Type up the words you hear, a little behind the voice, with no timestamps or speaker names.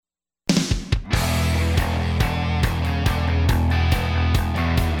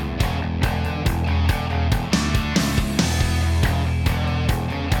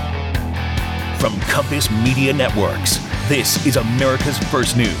Campus Media Networks. This is America's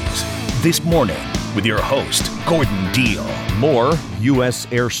First News. This morning with your host, Gordon Deal. More U.S.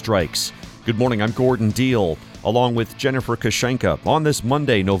 airstrikes. Good morning, I'm Gordon Deal, along with Jennifer Kashenka on this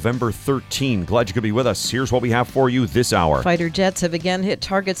Monday, November 13. Glad you could be with us. Here's what we have for you this hour. Fighter jets have again hit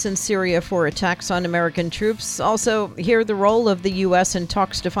targets in Syria for attacks on American troops. Also, hear the role of the U.S. in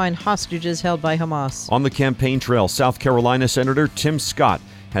talks to find hostages held by Hamas. On the campaign trail, South Carolina Senator Tim Scott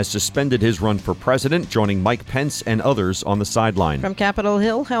has suspended his run for president, joining Mike Pence and others on the sideline. From Capitol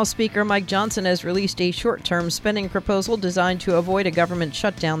Hill, House Speaker Mike Johnson has released a short-term spending proposal designed to avoid a government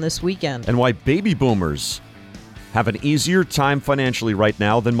shutdown this weekend. And why baby boomers have an easier time financially right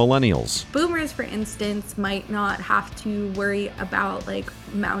now than millennials. Boomers, for instance, might not have to worry about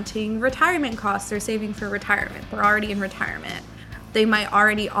mounting retirement costs or saving for retirement. They're already in retirement. They might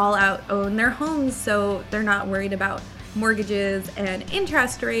already all out own their homes, so they're not worried about mortgages and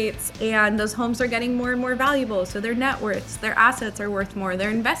interest rates, and those homes are getting more and more valuable, so their net worths, their assets are worth more, their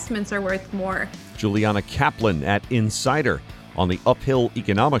investments are worth more. Juliana Kaplan at Insider on the uphill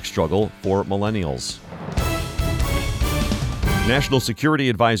economic struggle for millennials. National Security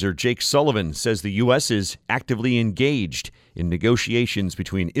Advisor Jake Sullivan says the U.S. is actively engaged in negotiations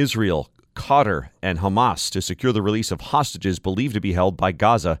between Israel, Qatar, and Hamas to secure the release of hostages believed to be held by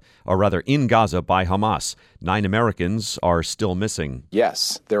Gaza, or rather in Gaza by Hamas. 9 Americans are still missing.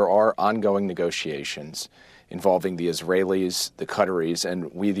 Yes, there are ongoing negotiations involving the Israelis, the Qataris,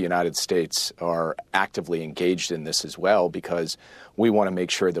 and we, the United States, are actively engaged in this as well because we want to make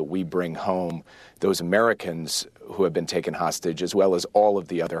sure that we bring home those Americans who have been taken hostage, as well as all of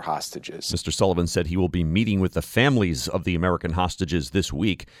the other hostages. Mr. Sullivan said he will be meeting with the families of the American hostages this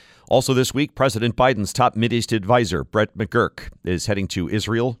week. Also this week, President Biden's top Mideast advisor, Brett McGurk, is heading to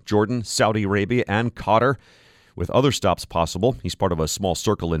Israel, Jordan, Saudi Arabia, and Qatar, with other stops possible. He's part of a small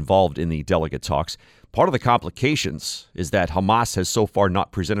circle involved in the delegate talks. Part of the complications is that Hamas has so far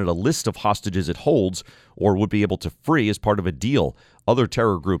not presented a list of hostages it holds or would be able to free as part of a deal. Other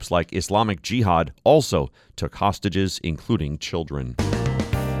terror groups like Islamic Jihad also took hostages, including children.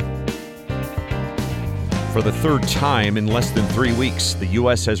 For the third time in less than 3 weeks, the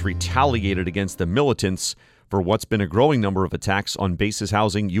U.S. has retaliated against the militants for what's been a growing number of attacks on bases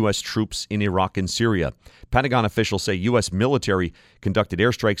housing U.S. troops in Iraq and Syria. Pentagon officials say U.S. military conducted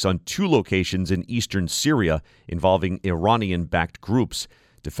airstrikes on 2 locations in eastern Syria involving Iranian-backed groups.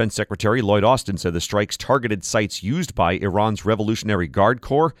 Defense Secretary Lloyd Austin said the strikes targeted sites used by Iran's Revolutionary Guard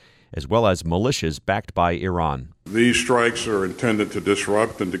Corps, as well as militias backed by Iran. These strikes are intended to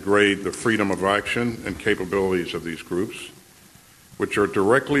disrupt and degrade the freedom of action and capabilities of these groups, which are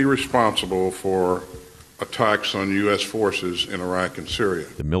directly responsible for attacks on U.S. forces in Iraq and Syria.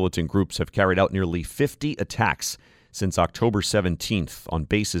 The militant groups have carried out nearly 50 attacks since October 17th on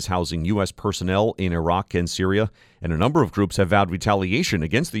bases housing U.S. personnel in Iraq and Syria, and a number of groups have vowed retaliation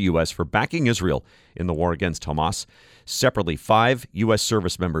against the U.S. for backing Israel in the war against Hamas. Separately, 5 U.S.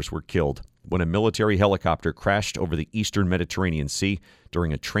 service members were killed when a military helicopter crashed over the eastern Mediterranean Sea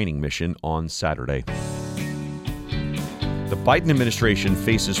during a training mission on Saturday. The Biden administration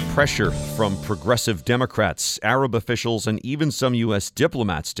faces pressure from progressive Democrats, Arab officials, and even some U.S.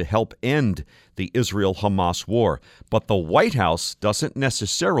 diplomats to help end the Israel-Hamas war. But the White House doesn't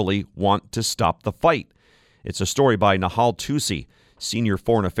necessarily want to stop the fight. It's a story by Nahal Tusi, senior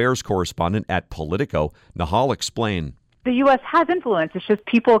foreign affairs correspondent at Politico. Nahal, explain. The U.S. has influence. It's just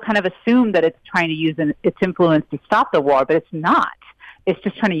people kind of assume that it's trying to use its influence to stop the war, but it's not. It's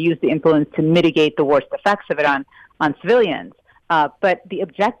just trying to use the influence to mitigate the worst effects of it on civilians. But the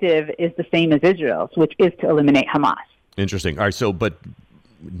objective is the same as Israel's, which is to eliminate Hamas. Interesting. All right, but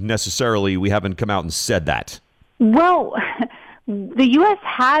necessarily we haven't come out and said that. Well, the U.S.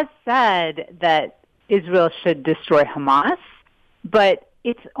 has said that Israel should destroy Hamas, but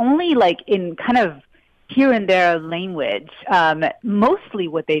it's only in kind of here and there language. Mostly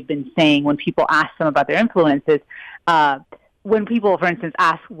what they've been saying when people ask them about their influence is when people, for instance,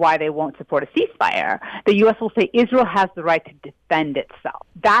 ask why they won't support a ceasefire, the U.S. will say Israel has the right to defend itself.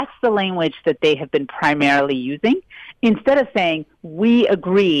 That's the language that they have been primarily using, instead of saying we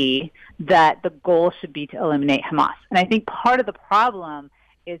agree that the goal should be to eliminate Hamas. And I think part of the problem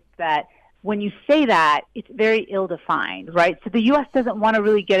is that when you say that, it's very ill-defined, right? So the U.S. doesn't want to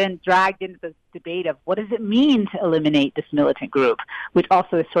really get dragged into this debate of what does it mean to eliminate this militant group, which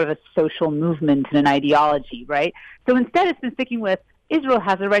also is sort of a social movement and an ideology, right? So instead it's been sticking with Israel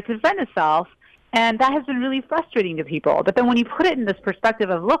has a right to defend itself, and that has been really frustrating to people. But then when you put it in this perspective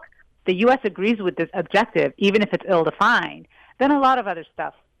of, look, the U.S. agrees with this objective, even if it's ill-defined, then a lot of other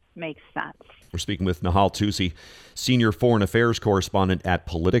stuff makes sense. We're speaking with Nahal Tusi, senior foreign affairs correspondent at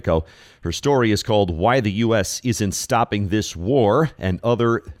Politico. Her story is called Why the U.S. Isn't Stopping This War and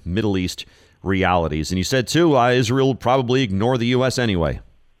Other Middle East Realities. And you said, too, Israel will probably ignore the U.S. anyway.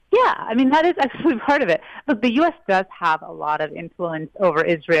 Yeah, I mean, that is actually part of it. Look, the U.S. does have a lot of influence over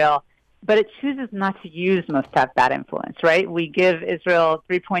Israel, but it chooses not to use most of that influence, right? We give Israel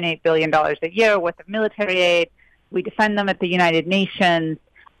 $3.8 billion a year worth of military aid. We defend them at the United Nations.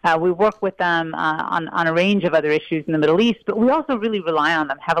 We work with them on a range of other issues in the Middle East, but we also really rely on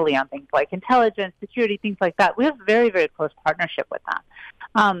them heavily on things like intelligence, security, things like that. We have a very, very close partnership with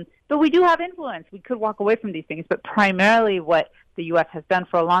them. But we do have influence. We could walk away from these things, but primarily what the U.S. has done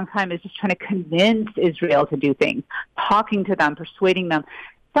for a long time is just trying to convince Israel to do things, talking to them, persuading them.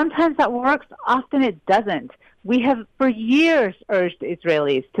 Sometimes that works. Often it doesn't. We have for years urged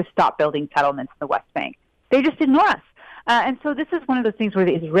Israelis to stop building settlements in the West Bank. They just ignore us. And so this is one of those things where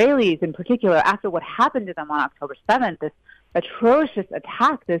the Israelis in particular, after what happened to them on October 7th, this atrocious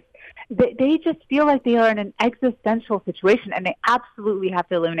attack, they just feel like they are in an existential situation and they absolutely have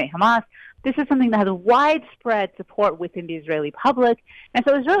to eliminate Hamas. This is something that has widespread support within the Israeli public. And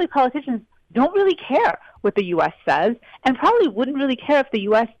so Israeli politicians don't really care what the U.S. says and probably wouldn't really care if the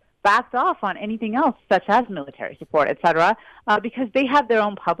U.S. backed off on anything else, such as military support, et cetera, because they have their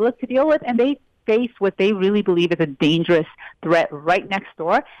own public to deal with and they face what they really believe is a dangerous threat right next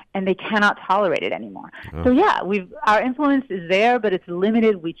door, and they cannot tolerate it anymore. Oh. So yeah, our influence is there, but it's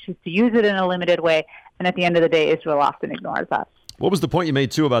limited. We choose to use it in a limited way, and at the end of the day, Israel often ignores us. What was the point you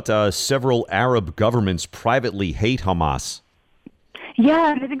made, too, about several Arab governments privately hate Hamas?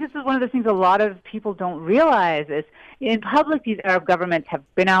 Yeah, and I think this is one of the things a lot of people don't realize is in public, these Arab governments have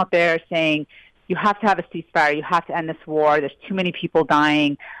been out there saying, you have to have a ceasefire. You have to end this war. There's too many people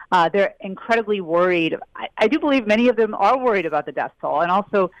dying. They're incredibly worried. I do believe many of them are worried about the death toll. And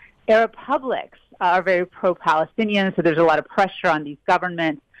also, Arab publics are very pro-Palestinian, so there's a lot of pressure on these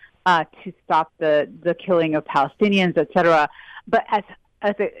governments to stop the killing of Palestinians, et cetera. But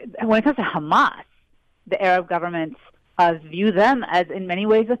when it comes to Hamas, the Arab governments view them as, in many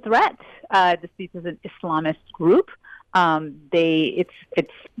ways, a threat. This is an Islamist group. It's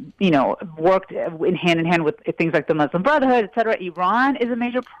worked in hand with things like the Muslim Brotherhood, et cetera. Iran is a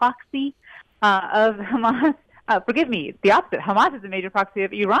major proxy of Hamas. Forgive me, the opposite. Hamas is a major proxy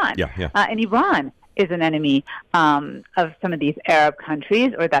of Iran. Yeah. And Iran is an enemy of some of these Arab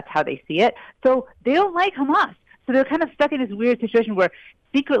countries, or that's how they see it. So they don't like Hamas. So they're kind of stuck in this weird situation where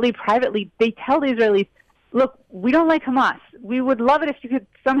secretly, privately, they tell the Israelis, look, we don't like Hamas. We would love it if you could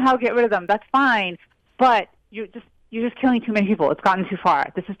somehow get rid of them. That's fine. But you're just killing too many people. It's gotten too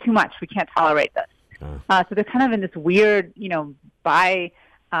far. This is too much. We can't tolerate this. So they're kind of in this weird,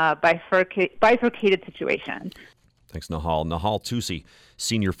 bifurcated situation. Thanks, Nahal. Nahal Tusi,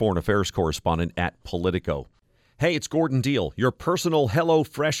 senior foreign affairs correspondent at Politico. Hey, it's Gordon Deal, your personal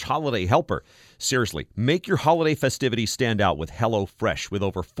HelloFresh holiday helper. Seriously, make your holiday festivities stand out with HelloFresh, with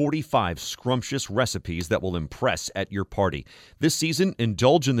over 45 scrumptious recipes that will impress at your party. This season,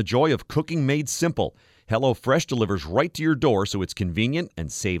 indulge in the joy of cooking made simple. HelloFresh delivers right to your door, so it's convenient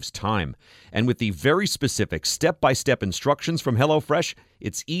and saves time. And with the very specific step-by-step instructions from HelloFresh,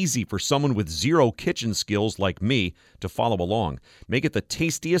 it's easy for someone with zero kitchen skills like me to follow along. Make it the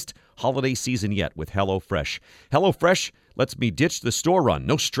tastiest holiday season yet with HelloFresh. HelloFresh lets me ditch the store run.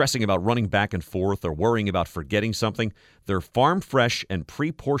 No stressing about running back and forth or worrying about forgetting something. Their farm-fresh and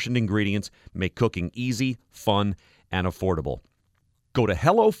pre-portioned ingredients make cooking easy, fun, and affordable. Go to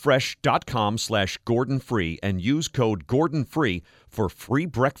HelloFresh.com/GordonFree and use code GordonFree for free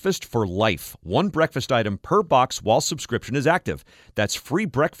breakfast for life. One breakfast item per box while subscription is active. That's free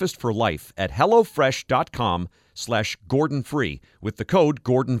breakfast for life at HelloFresh.com/GordonFree with the code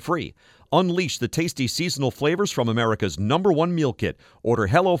GordonFree. Unleash the tasty seasonal flavors from America's #1 meal kit. Order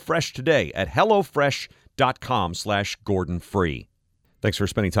HelloFresh today at HelloFresh.com/GordonFree. Thanks for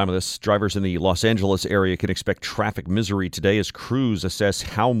spending time with us. Drivers in the Los Angeles area can expect traffic misery today as crews assess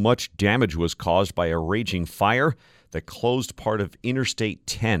how much damage was caused by a raging fire that closed part of Interstate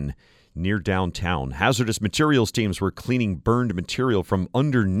 10 near downtown. Hazardous materials teams were cleaning burned material from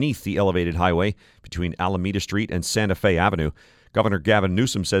underneath the elevated highway between Alameda Street and Santa Fe Avenue. Governor Gavin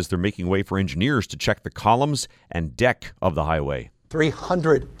Newsom says they're making way for engineers to check the columns and deck of the highway.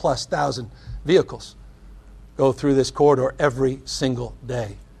 300,000+ vehicles go through this corridor every single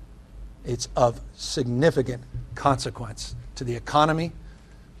day. It's of significant consequence to the economy,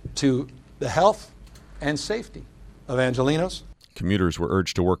 to the health and safety of Angelenos. commuters were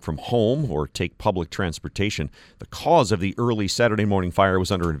urged to work from home or take public transportation. The cause of the early Saturday morning fire was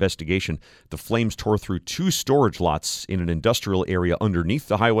under investigation. The flames tore through 2 storage lots in an industrial area underneath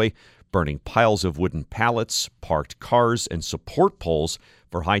the highway, burning piles of wooden pallets, parked cars, and support poles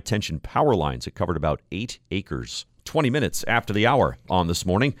for high-tension power lines. It covered about 8 acres. 20 minutes after the hour on This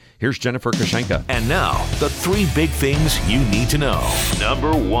Morning, here's Jennifer Kashenka. And now, the 3 big things you need to know.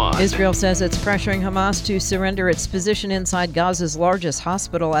 Number 1. Israel says it's pressuring Hamas to surrender its position inside Gaza's largest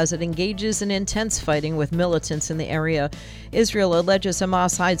hospital as it engages in intense fighting with militants in the area. Israel alleges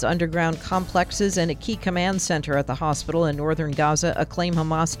Hamas hides underground complexes and a key command center at the hospital in northern Gaza, a claim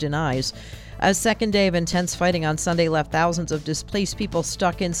Hamas denies. A second day of intense fighting on Sunday left thousands of displaced people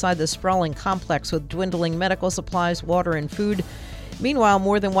stuck inside the sprawling complex with dwindling medical supplies, water, and food. Meanwhile,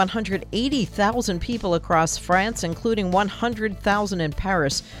 more than 180,000 people across France, including 100,000 in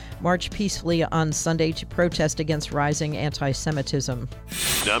Paris, marched peacefully on Sunday to protest against rising anti-Semitism.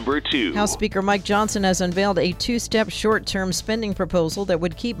 Number 2. House Speaker Mike Johnson has unveiled a 2-step short-term spending proposal that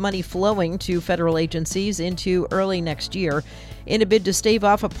would keep money flowing to federal agencies into early next year in a bid to stave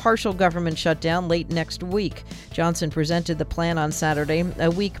off a partial government shutdown late next week. Johnson presented the plan on Saturday,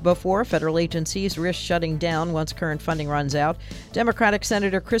 a week before federal agencies risk shutting down once current funding runs out. Democratic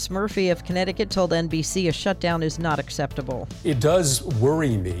Senator Chris Murphy of Connecticut told NBC a shutdown is not acceptable. It does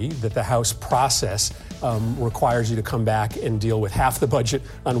worry me that the House process requires you to come back and deal with half the budget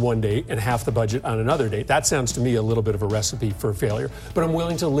on one date and half the budget on another date. That sounds to me a little bit of a recipe for failure, but I'm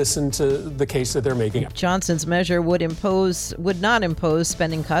willing to listen to the case that they're making. Johnson's measure would not impose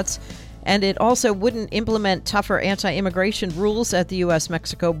spending cuts, and it also wouldn't implement tougher anti-immigration rules at the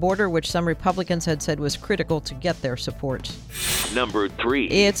U.S.-Mexico border, which some Republicans had said was critical to get their support. Number 3.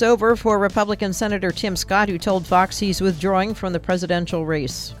 It's over for Republican Senator Tim Scott, who told Fox he's withdrawing from the presidential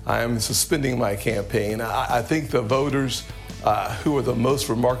race. I am suspending my campaign. I think the voters who are the most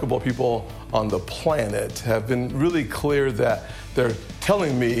remarkable people on the planet have been really clear that they're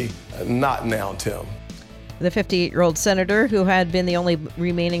telling me, not now, Tim. The 58-year-old senator, who had been the only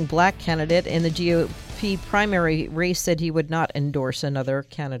remaining black candidate in the GOP primary race, said he would not endorse another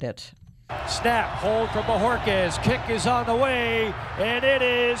candidate. Snap, hold from Bajorquez, kick is on the way, and it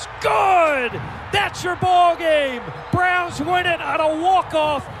is good! That's your ball game! Browns win it on a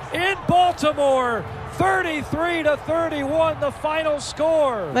walk-off in Baltimore. 33-31, the final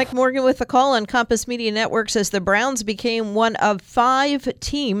score. Mike Morgan with the call on Compass Media Network says the Browns became one of 5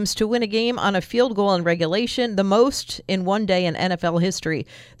 teams to win a game on a field goal in regulation, the most in one day in NFL history.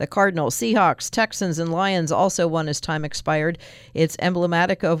 The Cardinals, Seahawks, Texans, and Lions also won as time expired. It's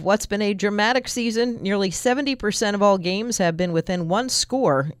emblematic of what's been a dramatic season. Nearly 70% of all games have been within 1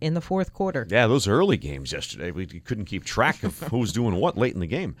 score in the fourth quarter. Yeah, those early games yesterday, we couldn't keep track of who was doing what late in the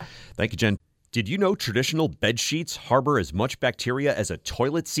game. Thank you, Jen. Did you know traditional bed sheets harbor as much bacteria as a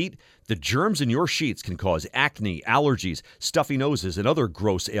toilet seat? The germs in your sheets can cause acne, allergies, stuffy noses, and other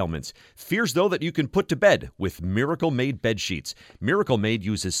gross ailments. Fears, though, that you can put to bed with Miracle Made bed sheets. Miracle Made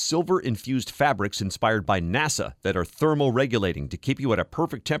uses silver-infused fabrics inspired by NASA that are thermoregulating to keep you at a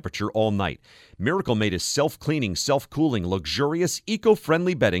perfect temperature all night. Miracle Made is self-cleaning, self-cooling, luxurious,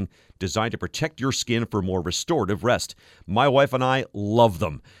 eco-friendly bedding designed to protect your skin for more restorative rest. My wife and I love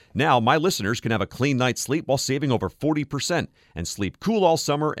them. Now, my listeners can have a clean night's sleep while saving over 40% and sleep cool all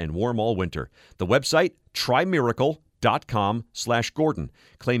summer and warm all winter. The website, trymiracle.com/Gordon.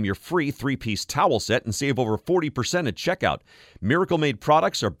 Claim your free 3-piece towel set and save over 40% at checkout. Miracle Made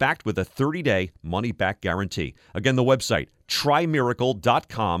products are backed with a 30-day money-back guarantee. Again, the website,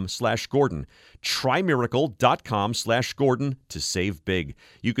 trymiracle.com/Gordon. trymiracle.com/Gordon to save big.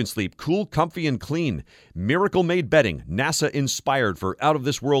 You can sleep cool, comfy, and clean. Miracle Made bedding, NASA inspired for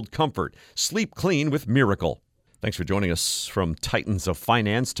out-of-this-world comfort. Sleep clean with Miracle. Thanks for joining us. From titans of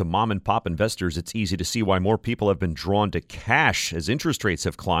finance to mom-and-pop investors, it's easy to see why more people have been drawn to cash as interest rates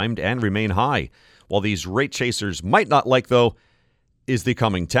have climbed and remain high. While these rate chasers might not like, though, is the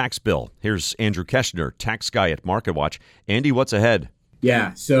coming tax bill. Here's Andrew Keshner, tax guy at MarketWatch. Andy, what's ahead?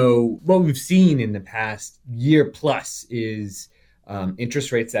 Yeah, so what we've seen in the past year plus is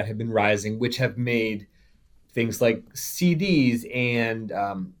interest rates that have been rising, which have made things like CDs and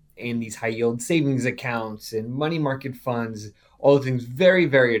these high yield savings accounts and money market funds, all the things very,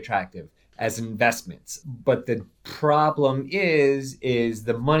 very attractive as investments. But the problem is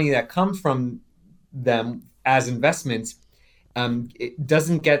the money that comes from them as investments, it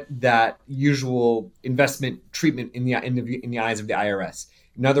doesn't get that usual investment treatment in the eyes of the IRS.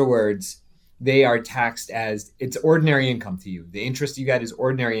 In other words, they are taxed as it's ordinary income to you. The interest you get is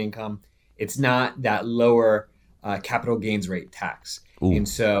ordinary income. It's not that lower capital gains rate tax. Ooh. And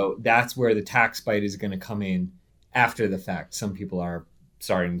so that's where the tax bite is going to come in after the fact, some people are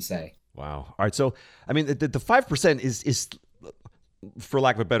starting to say. Wow. All right. So, I mean, the 5% is, for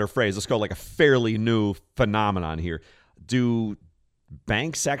lack of a better phrase, let's go like a fairly new phenomenon here. Do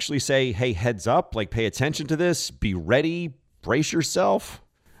banks actually say, hey, heads up, like pay attention to this, be ready, brace yourself?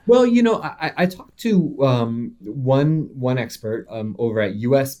 Well, I talked to one expert over at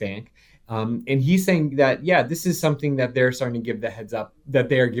US Bank, and he's saying that, this is something that they're starting to give the heads up, that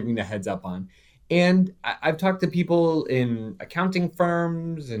they're giving the heads up on. And I've talked to people in accounting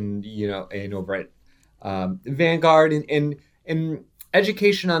firms and over at Vanguard, and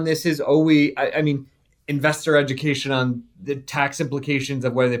education on this is always, investor education on the tax implications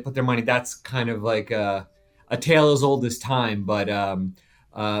of where they put their money. That's kind of like a tale as old as time. But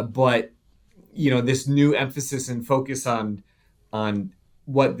this new emphasis and focus on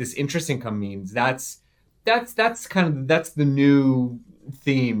what this interest income means, that's the new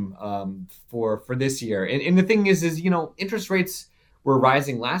theme for this year. And the thing is interest rates were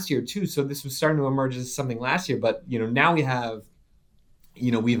rising last year too, so this was starting to emerge as something last year, but now we have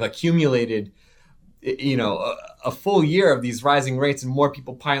we've accumulated a full year of these rising rates and more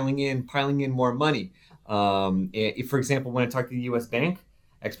people piling in more money. For example, when I talked to the US Bank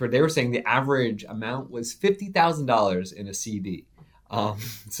expert, they were saying the average amount was $50,000 in a CD.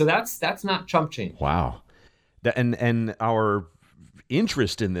 So that's not chump change. Wow. And our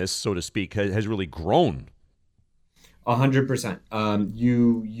interest in this, so to speak, has really grown. 100%.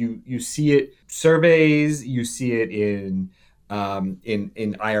 You see it surveys, you see it in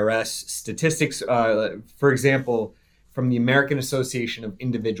IRS statistics. For example, from the American Association of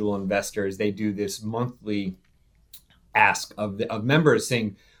Individual Investors, they do this monthly ask of members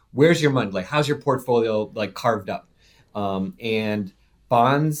saying, "Where's your money? Like, how's your portfolio like carved up?" And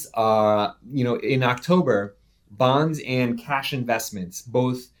bonds, in October, bonds and cash investments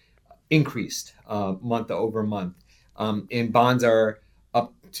both increased month over month. And bonds are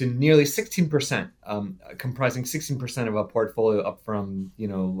up to nearly 16%, comprising 16% of a portfolio, up from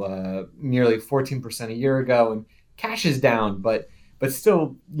nearly 14% a year ago. And cash is down, but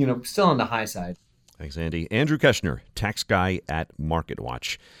still on the high side. Thanks, Andy. Andrew Keshner, tax guy at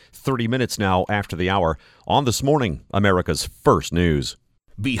MarketWatch. 30 minutes now after the hour on This Morning, America's First News.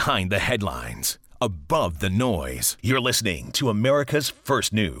 Behind the headlines, above the noise, you're listening to America's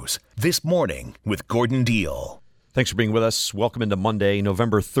First News. This Morning with Gordon Deal. Thanks for being with us. Welcome into Monday,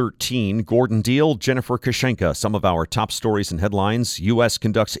 November 13. Gordon Deal, Jennifer Kashenka. Some of our top stories and headlines. U.S.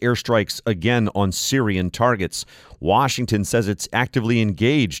 conducts airstrikes again on Syrian targets. Washington says it's actively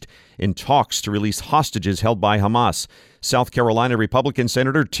engaged in talks to release hostages held by Hamas. South Carolina Republican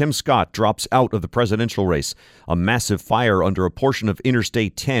Senator Tim Scott drops out of the presidential race. A massive fire under a portion of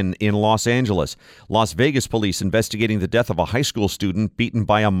Interstate 10 in Los Angeles. Las Vegas police investigating the death of a high school student beaten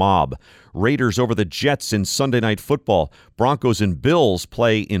by a mob. Raiders over the Jets in Sunday Night Football. Broncos and Bills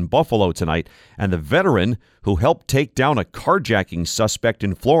play in Buffalo tonight. And the veteran who helped take down a carjacking suspect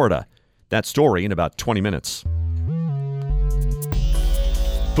in Florida. That story in about 20 minutes.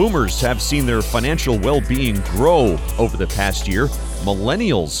 Boomers have seen their financial well-being grow over the past year.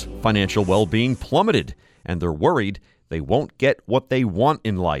 Millennials' financial well-being plummeted, and they're worried they won't get what they want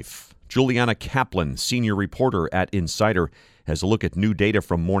in life. Juliana Kaplan, senior reporter at Insider, has a look at new data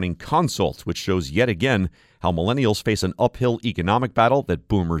from Morning Consult, which shows yet again how millennials face an uphill economic battle that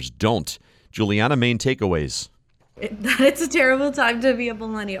boomers don't. Juliana, main takeaways. It's a terrible time to be a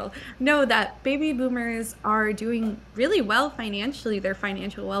millennial. Know that baby boomers are doing really well financially. Their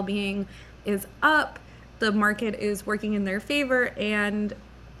financial well-being is up. The market is working in their favor, and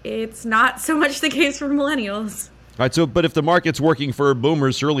it's not so much the case for millennials. All right, but if the market's working for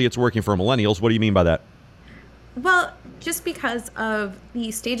boomers, surely it's working for millennials. What do you mean by that? Well, just because of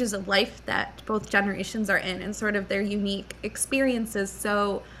the stages of life that both generations are in and sort of their unique experiences.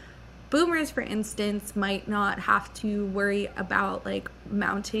 So boomers, for instance, might not have to worry about like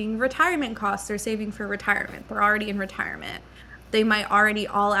mounting retirement costs or saving for retirement. They're already in retirement. They might already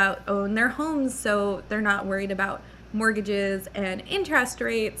all out own their homes, so they're not worried about mortgages and interest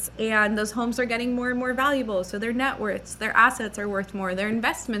rates, and those homes are getting more and more valuable. So their net worths, their assets are worth more, their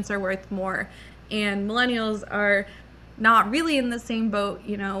investments are worth more. And millennials are not really in the same boat.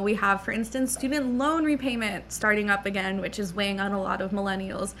 We have, for instance, student loan repayment starting up again, which is weighing on a lot of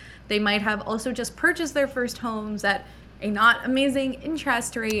millennials. They might have also just purchased their first homes at a not amazing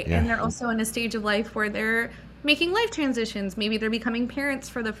interest rate, and they're also in a stage of life where they're making life transitions. Maybe they're becoming parents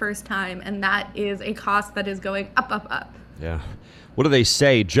for the first time, and that is a cost that is going up, up, up. Yeah. What do they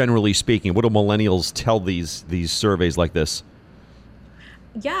say, generally speaking? What do millennials tell these surveys like this?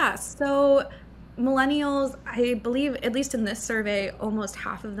 Yeah, so millennials, I believe, at least in this survey, almost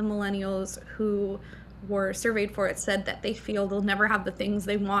half of the millennials who were surveyed for it said that they feel they'll never have the things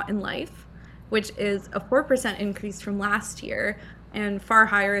they want in life, which is a 4% increase from last year and far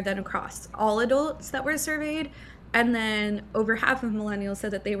higher than across all adults that were surveyed. And then over half of millennials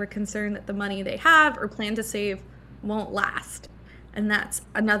said that they were concerned that the money they have or plan to save won't last. And that's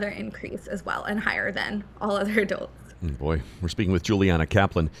another increase as well, and higher than all other adults. Boy, we're speaking with Juliana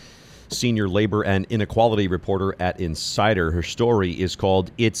Kaplan, senior labor and inequality reporter at Insider. Her story is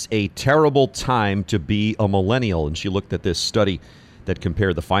called "It's a Terrible Time to Be a Millennial," and she looked at this study that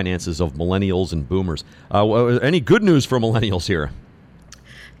compared the finances of millennials and boomers. Any good news for millennials here?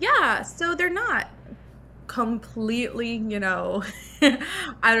 Yeah, so they're not completely,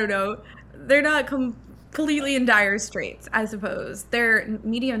 I don't know, they're not completely in dire straits, I suppose. Their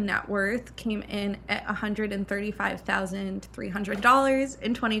median net worth came in at $135,300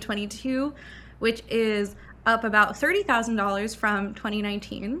 in 2022, which is up about $30,000 from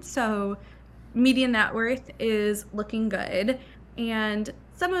 2019. So median net worth is looking good. And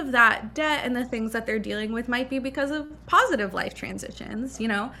some of that debt and the things that they're dealing with might be because of positive life transitions.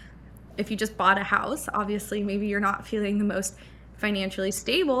 If you just bought a house, obviously maybe you're not feeling the most financially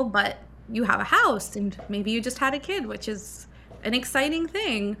stable, but you have a house, and maybe you just had a kid, which is an exciting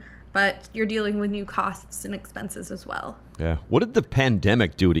thing, but you're dealing with new costs and expenses as well. Yeah. What did the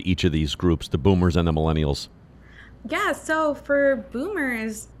pandemic do to each of these groups, the boomers and the millennials? Yeah, so for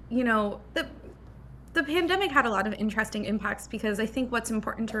boomers, the pandemic had a lot of interesting impacts, because I think what's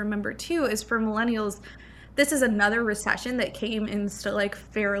important to remember too is for millennials, this is another recession that came in still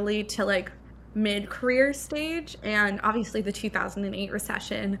fairly to mid-career stage. And obviously the 2008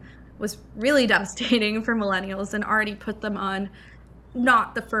 recession was really devastating for millennials and already put them on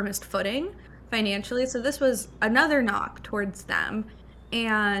not the firmest footing financially. So this was another knock towards them.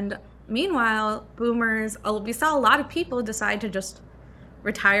 And meanwhile, boomers, we saw a lot of people decide to just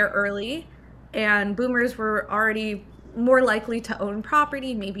retire early. And boomers were already more likely to own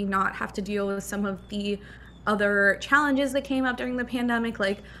property, maybe not have to deal with some of the other challenges that came up during the pandemic,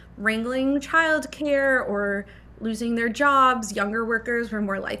 like wrangling childcare or losing their jobs. Younger workers were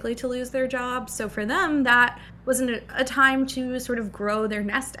more likely to lose their jobs. So for them, that wasn't a time to sort of grow their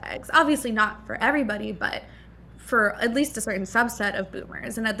nest eggs. Obviously not for everybody, but for at least a certain subset of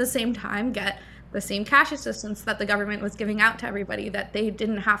boomers. And at the same time, get the same cash assistance that the government was giving out to everybody, that they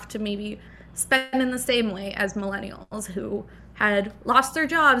didn't have to maybe spend in the same way as millennials who had lost their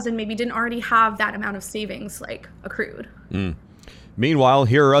jobs and maybe didn't already have that amount of savings accrued. Meanwhile,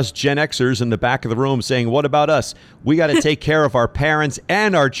 here are us Gen Xers in the back of the room saying, what about us? We got to take care of our parents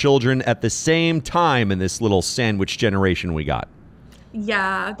and our children at the same time in this little sandwich generation we got.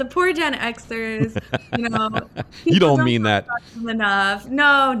 Yeah, the poor Gen Xers, You don't mean that. Enough.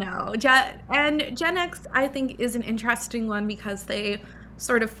 No. And Gen X, I think, is an interesting one because they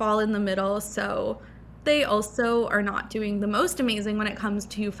sort of fall in the middle. So they also are not doing the most amazing when it comes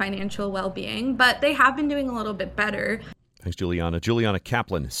to financial well-being, but they have been doing a little bit better. Thanks, Juliana. Juliana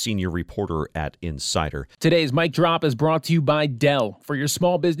Kaplan, senior reporter at Insider. Today's Mic Drop is brought to you by Dell. For your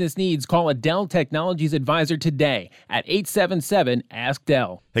small business needs, call a Dell Technologies advisor today at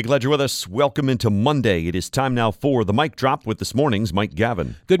 877-ASK-DELL. Hey, glad you're with us. Welcome into Monday. It is time now for the Mic Drop with this morning's Mike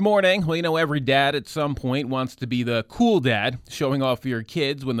Gavin. Good morning. Well, every dad at some point wants to be the cool dad, showing off for your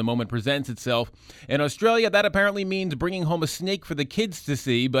kids when the moment presents itself. In Australia, that apparently means bringing home a snake for the kids to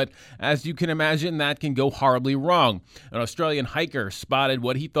see, but as you can imagine, that can go horribly wrong. An Australian hiker spotted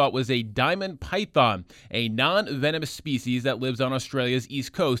what he thought was a diamond python, a non-venomous species that lives on Australia's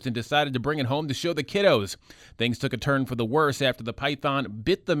east coast, and decided to bring it home to show the kiddos. Things took a turn for the worse after the python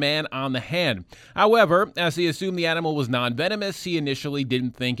bit the man on the hand. However, as he assumed the animal was non-venomous, he initially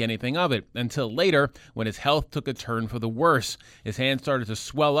didn't think anything of it, until later, when his health took a turn for the worse. His hand started to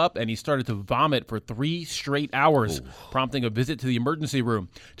swell up, and he started to vomit for 3 straight hours, prompting a visit to the emergency room.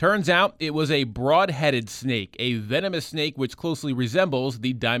 Turns out it was a broad-headed snake, a venomous snake which closely resembles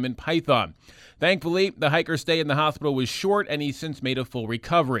the diamond python. Thankfully, the hiker's stay in the hospital was short, and he's since made a full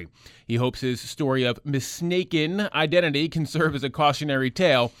recovery. He hopes his story of missnaken identity can serve as a cautionary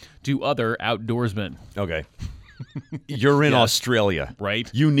tale to other outdoorsmen. Okay. You're in Australia. Right.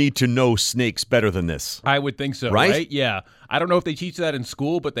 You need to know snakes better than this. I would think so, right? Yeah. I don't know if they teach that in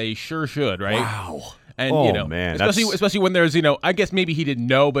school, but they sure should, right? Wow. And, man, especially when there's, I guess maybe he didn't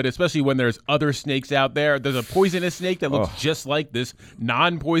know, but especially when there's other snakes out there. There's a poisonous snake that looks just like this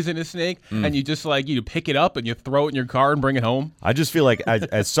non-poisonous snake, and you just you pick it up and you throw it in your car and bring it home. I just feel like,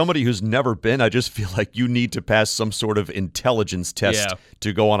 as somebody who's never been, I just feel like you need to pass some sort of intelligence test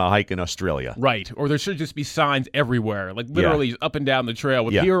to go on a hike in Australia. Right. Or there should just be signs everywhere, literally up and down the trail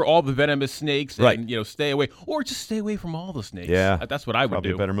with here are all the venomous snakes and, stay away. Or just stay away from all the snakes. Yeah. That's what I would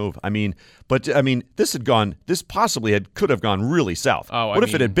Probably do. a better move. This this possibly could have gone really south. What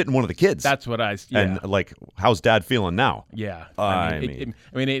if it had bitten one of the kids? That's what And like, how's Dad feeling now? Yeah.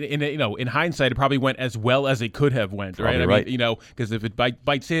 In hindsight, it probably went as well as it could have went, right? Right. Because if it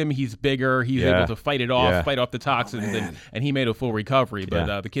bites him, he's bigger. He's able to fight it off, fight off the toxins, and he made a full recovery.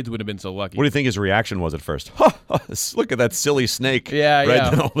 But the kids would have been so lucky. What do you think his reaction was at first? Look at that silly snake. Yeah.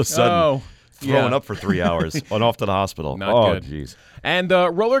 Then all of a sudden, throwing up for 3 hours and off to the hospital. Not good. Jeez. And the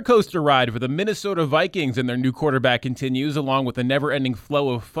roller coaster ride for the Minnesota Vikings and their new quarterback continues, along with a never-ending flow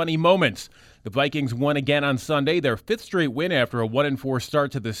of funny moments. The Vikings won again on Sunday, their 5th straight win after a 1-4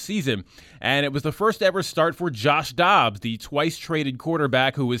 start to the season. And it was the first ever start for Josh Dobbs, the twice-traded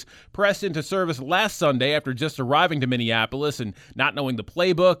quarterback who was pressed into service last Sunday after just arriving to Minneapolis and not knowing the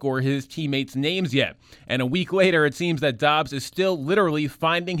playbook or his teammates' names yet. And a week later, it seems that Dobbs is still literally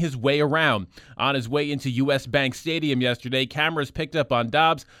finding his way around. On his way into U.S. Bank Stadium yesterday, cameras picked up on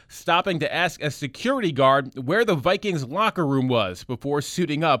Dobbs stopping to ask a security guard where the Vikings' locker room was before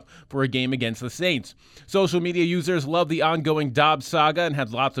suiting up for a game against the Saints. Social media users love the ongoing Dobbs saga and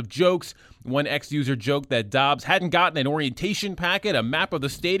had lots of jokes. One ex-user joked that Dobbs hadn't gotten an orientation packet, a map of the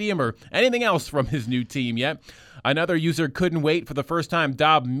stadium, or anything else from his new team yet. Another user couldn't wait for the first time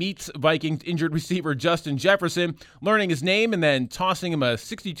Dobbs meets Vikings injured receiver Justin Jefferson, learning his name and then tossing him a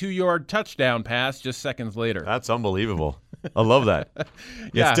 62-yard touchdown pass just seconds later. That's unbelievable. I love that.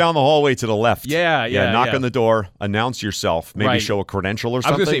 It's down the hallway to the left. Knock on the door, announce yourself, maybe show a credential or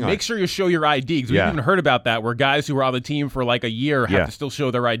something. I was going to say, make sure you show your ID, because we've even heard about that, where guys who were on the team for like a year have to still show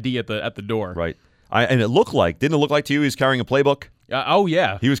their ID at the door. Right. And it looked like, didn't it look like to you he was carrying a playbook?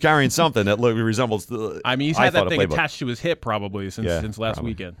 He was carrying something that resembles the. He's had that thing attached to his hip probably since last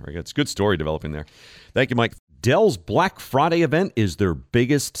weekend. Very good. It's good story developing there. Thank you, Mike. Dell's Black Friday event is their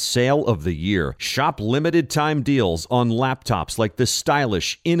biggest sale of the year. Shop limited time deals on laptops like the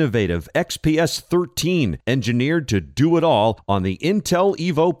stylish, innovative XPS 13, engineered to do it all on the Intel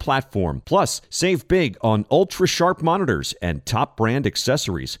Evo platform. Plus, save big on ultra-sharp monitors and top brand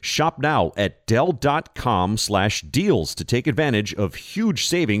accessories. Shop now at Dell.com/deals to take advantage of huge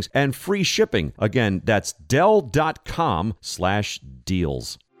savings and free shipping. Again, that's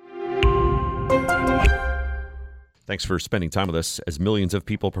Dell.com/deals. Thanks for spending time with us. As millions of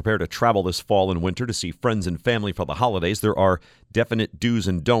people prepare to travel this fall and winter to see friends and family for the holidays, there are definite do's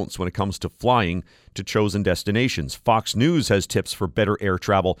and don'ts when it comes to flying to chosen destinations. Fox News has tips for better air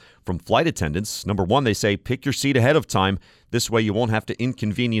travel from flight attendants. Number one, they say pick your seat ahead of time. This way you won't have to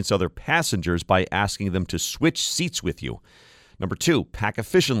inconvenience other passengers by asking them to switch seats with you. Number two, pack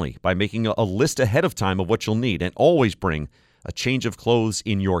efficiently by making a list ahead of time of what you'll need, and always bring a change of clothes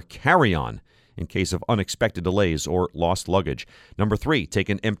in your carry-on in case of unexpected delays or lost luggage. Number three, take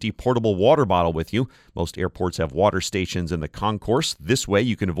an empty portable water bottle with you. Most airports have water stations in the concourse. This way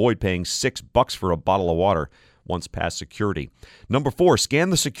you can avoid paying $6 for a bottle of water once past security. Number four, scan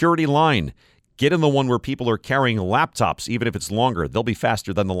the security line. Get in the one where people are carrying laptops, even if it's longer. They'll be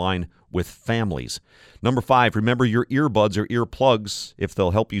faster than the line with families. Number five, remember your earbuds or earplugs if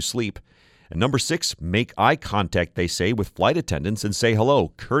they'll help you sleep. And number six, make eye contact, they say, with flight attendants and say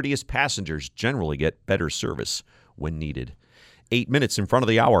hello. Courteous passengers generally get better service when needed. 8 minutes in front of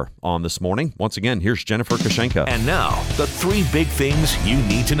the hour on This Morning. Once again, here's Jennifer Kushenka. And now, the three big things you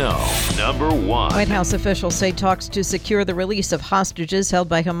need to know. Number one. White House officials say talks to secure the release of hostages held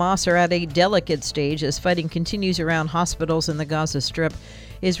by Hamas are at a delicate stage as fighting continues around hospitals in the Gaza Strip.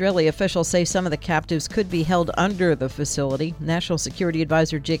 Israeli officials say some of the captives could be held under the facility. National Security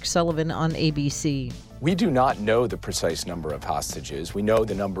Advisor Jake Sullivan on ABC. We do not know the precise number of hostages. We know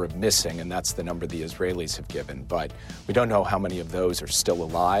the number of missing, and that's the number the Israelis have given, but we don't know how many of those are still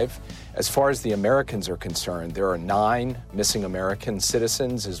alive. As far as the Americans are concerned, there are 9 missing American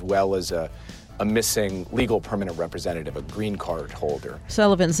citizens, as well as a missing legal permanent representative, a green card holder.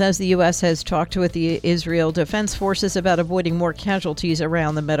 Sullivan says the U.S. has talked with the Israel Defense Forces about avoiding more casualties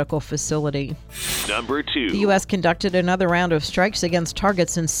around the medical facility. Number two. The U.S. conducted another round of strikes against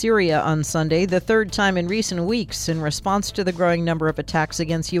targets in Syria on Sunday, the third time in recent weeks, in response to the growing number of attacks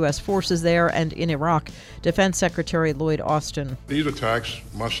against U.S. forces there and in Iraq. Defense Secretary Lloyd Austin. These attacks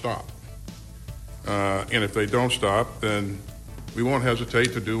must stop. And if they don't stop, then we won't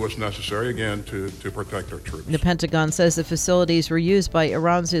hesitate to do what's necessary, again, to protect our troops. The Pentagon says the facilities were used by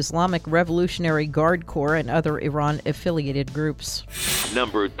Iran's Islamic Revolutionary Guard Corps and other Iran-affiliated groups.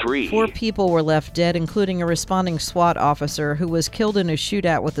 Number three. 4 people were left dead, including a responding SWAT officer who was killed in a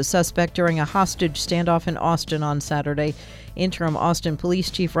shootout with a suspect during a hostage standoff in Austin on Saturday. Interim Austin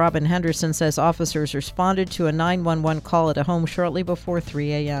Police Chief Robin Henderson says officers responded to a 911 call at a home shortly before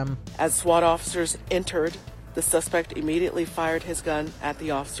 3 a.m. As SWAT officers entered, the suspect immediately fired his gun at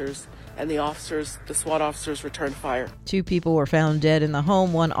the officers and the SWAT officers returned fire. 2 people were found dead in the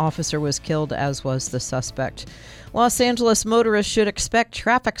home. 1 officer was killed, as was the suspect. Los Angeles motorists should expect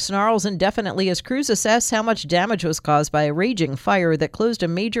traffic snarls indefinitely as crews assess how much damage was caused by a raging fire that closed a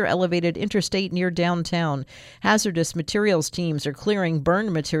major elevated interstate near downtown. Hazardous materials teams are clearing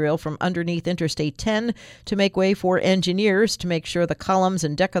burned material from underneath Interstate 10 to make way for engineers to make sure the columns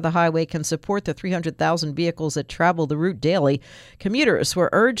and deck of the highway can support the 300,000 vehicles that travel the route daily. Commuters were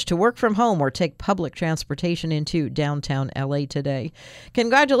urged to work from home or take public transportation into downtown LA today.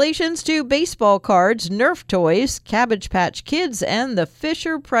 Congratulations to baseball cards, Nerf toys, Cabbage Patch Kids, and the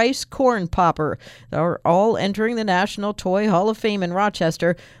Fisher-Price Corn Popper. They're all entering the National Toy Hall of Fame in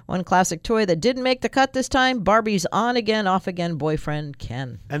Rochester. One classic toy that didn't make the cut this time, Barbie's on-again, off-again boyfriend,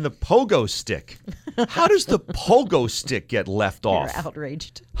 Ken. And the pogo stick. How does the pogo stick get left off? You're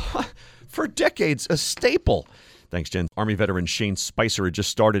outraged. For decades, a staple. Thanks, Jen. Army veteran Shane Spicer had just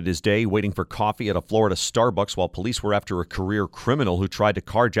started his day waiting for coffee at a Florida Starbucks while police were after a career criminal who tried to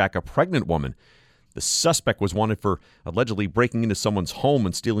carjack a pregnant woman. The suspect was wanted for allegedly breaking into someone's home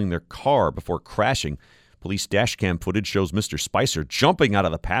and stealing their car before crashing. Police dashcam footage shows Mr. Spicer jumping out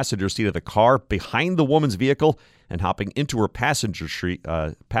of the passenger seat of the car behind the woman's vehicle and hopping into her passenger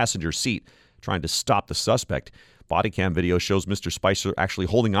seat, trying to stop the suspect. Body cam video shows Mr. Spicer actually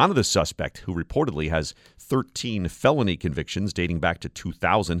holding on to the suspect, who reportedly has 13 felony convictions dating back to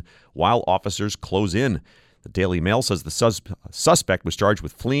 2000, while officers close in. The Daily Mail says the suspect was charged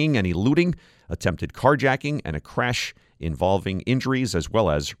with fleeing and eluding, attempted carjacking, and a crash involving injuries, as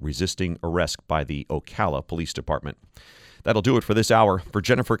well as resisting arrest by the Ocala Police Department. That'll do it for this hour. For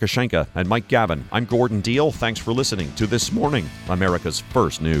Jennifer Kashenka and Mike Gavin, I'm Gordon Deal. Thanks for listening to This Morning, America's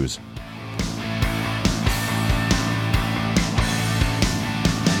First News.